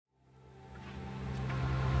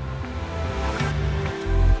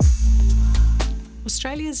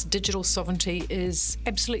Australia's digital sovereignty is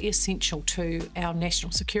absolutely essential to our national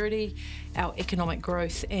security, our economic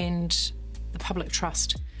growth and the public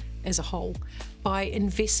trust as a whole. By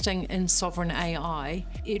investing in sovereign AI,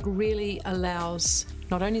 it really allows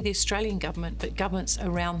not only the Australian government but governments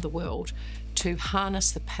around the world to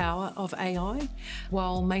harness the power of AI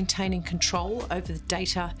while maintaining control over the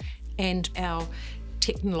data and our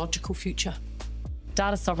technological future.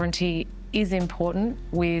 Data sovereignty is important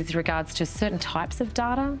with regards to certain types of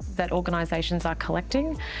data that organisations are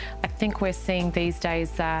collecting. I think we're seeing these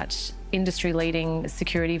days that industry-leading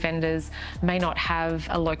security vendors may not have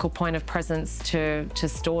a local point of presence to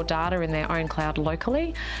store data in their own cloud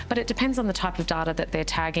locally, but it depends on the type of data that they're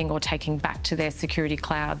tagging or taking back to their security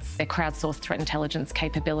clouds, their crowdsourced threat intelligence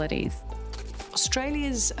capabilities.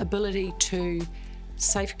 Australia's ability to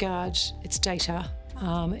safeguard its data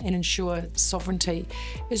and ensure sovereignty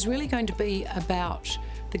is really going to be about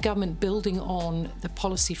the government building on the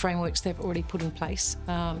policy frameworks they've already put in place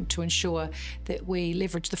to ensure that we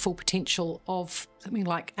leverage the full potential of something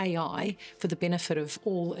like AI for the benefit of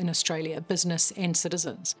all in Australia, business and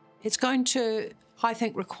citizens. It's going to, I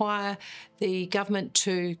think, require the government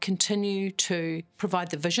to continue to provide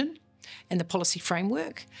the vision and the policy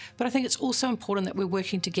framework, but I think it's also important that we're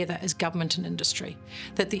working together as government and industry,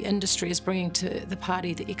 that the industry is bringing to the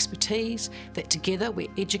party the expertise, that together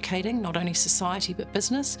we're educating not only society but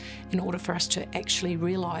business in order for us to actually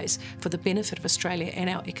realise, for the benefit of Australia and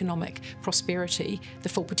our economic prosperity, the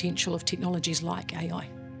full potential of technologies like AI.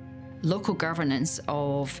 Local governance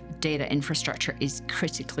of data infrastructure is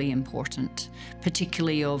critically important,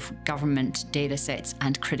 particularly of government data sets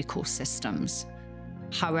and critical systems.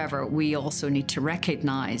 However, we also need to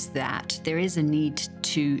recognise that there is a need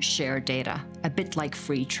to share data, a bit like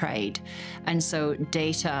free trade. And so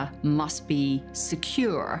data must be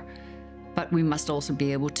secure, but we must also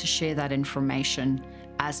be able to share that information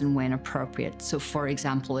as and when appropriate. So for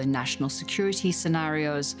example, in national security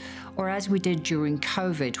scenarios, or as we did during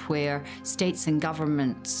COVID, where states and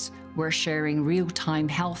governments were sharing real-time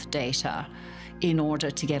health data in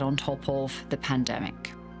order to get on top of the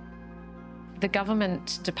pandemic. The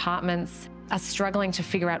government departments are struggling to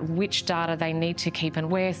figure out which data they need to keep and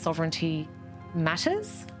where sovereignty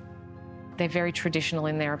matters. They're very traditional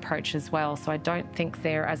in their approach as well, so I don't think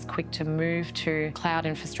they're as quick to move to cloud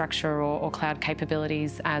infrastructure or cloud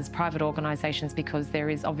capabilities as private organisations, because there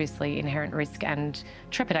is obviously inherent risk and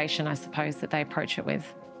trepidation, I suppose, that they approach it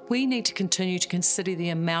with. We need to continue to consider the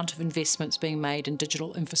amount of investments being made in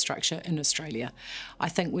digital infrastructure in Australia. I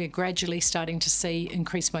think we're gradually starting to see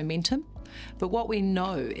increased momentum, but what we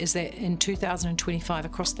know is that in 2025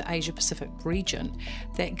 across the Asia-Pacific region,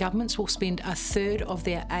 that governments will spend a third of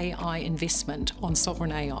their AI investment on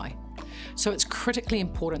sovereign AI. So it's critically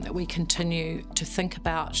important that we continue to think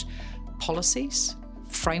about policies,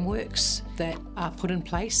 frameworks that are put in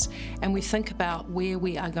place, and we think about where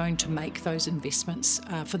we are going to make those investments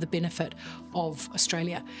for the benefit of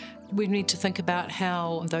Australia. We need to think about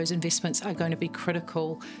how those investments are going to be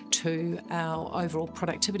critical to our overall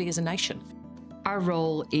productivity as a nation. Our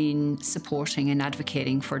role in supporting and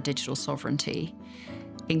advocating for digital sovereignty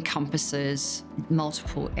encompasses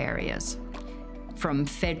multiple areas, from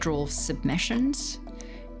federal submissions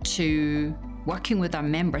to working with our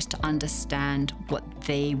members to understand what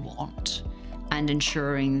they want and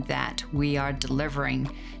ensuring that we are delivering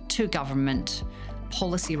to government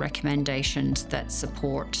policy recommendations that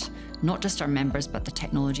support not just our members but the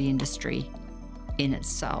technology industry in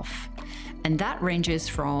itself. And that ranges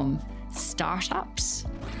from startups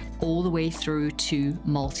all the way through to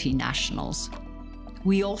multinationals.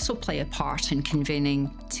 We also play a part in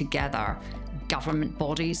convening together government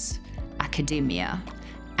bodies, academia,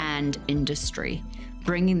 and industry,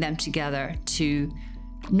 bringing them together to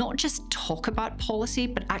not just talk about policy,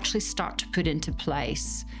 but actually start to put into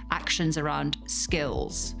place actions around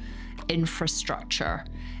skills, infrastructure,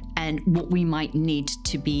 and what we might need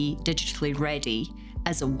to be digitally ready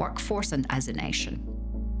as a workforce and as a nation.